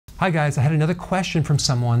Hi guys, I had another question from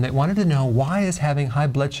someone that wanted to know, why is having high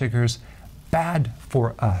blood sugars bad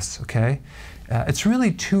for us, okay? It's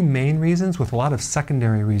really two main reasons with a lot of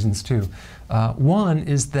secondary reasons too. One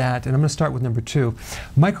is that, and I'm going to start with number two,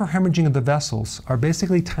 microhemorrhaging of the vessels are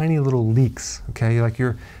basically tiny little leaks, okay? Like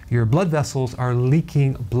your blood vessels are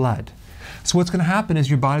leaking blood. So what's going to happen is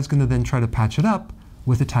your body's going to then try to patch it up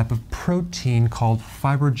with a type of protein called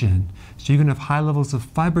fibrogen. So you're going to have high levels of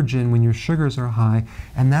fibrogen when your sugars are high,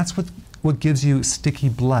 and that's what gives you sticky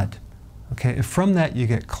blood. Okay? And from that you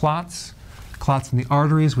get clots in the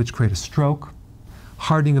arteries, which create a stroke,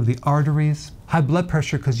 hardening of the arteries, high blood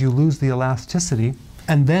pressure because you lose the elasticity,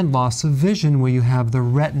 and then loss of vision where you have the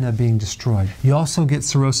retina being destroyed. You also get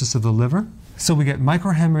cirrhosis of the liver. So we get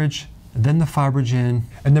microhemorrhage, then the fibrogen,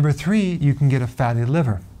 and number three, you can get a fatty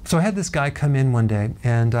liver. So I had this guy come in one day,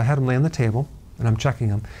 and I had him lay on the table, and I'm checking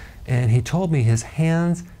him, and he told me his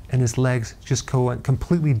hands and his legs just go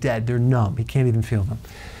completely dead. They're numb. He can't even feel them.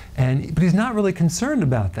 But he's not really concerned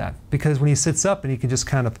about that, because when he sits up and he can just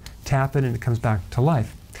kind of tap it and it comes back to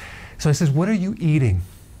life. So I says, what are you eating?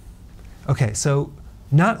 Okay, so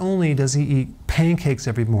not only does he eat pancakes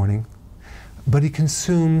every morning, but he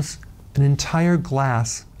consumes an entire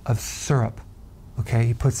glass of syrup. Okay,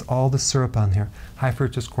 he puts all the syrup on here, high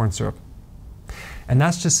fructose corn syrup. And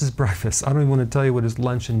that's just his breakfast. I don't even want to tell you what his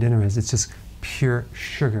lunch and dinner is. It's just pure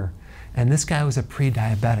sugar. And this guy was a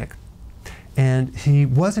pre-diabetic. And he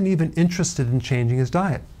wasn't even interested in changing his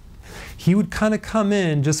diet. He would kind of come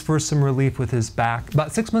in just for some relief with his back.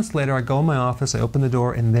 About 6 months later, I go in my office, I open the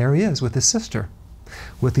door, and there he is with his sister,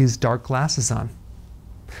 with these dark glasses on,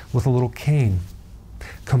 with a little cane,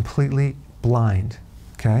 completely blind,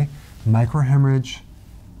 okay? Microhemorrhage,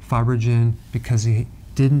 fibrogen, because he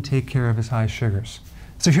didn't take care of his high sugars.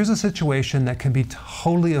 So here's a situation that can be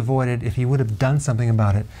totally avoided if you would have done something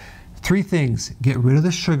about it. Three things: get rid of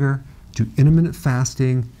the sugar, do intermittent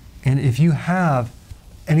fasting, and if you have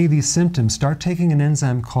any of these symptoms, start taking an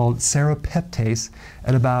enzyme called serrapeptase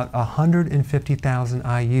at about 150,000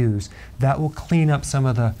 IUs. That will clean up some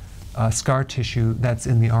of the scar tissue that's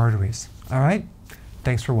in the arteries. All right?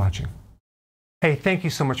 Thanks for watching. Hey, thank you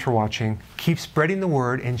so much for watching. Keep spreading the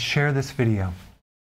word and share this video.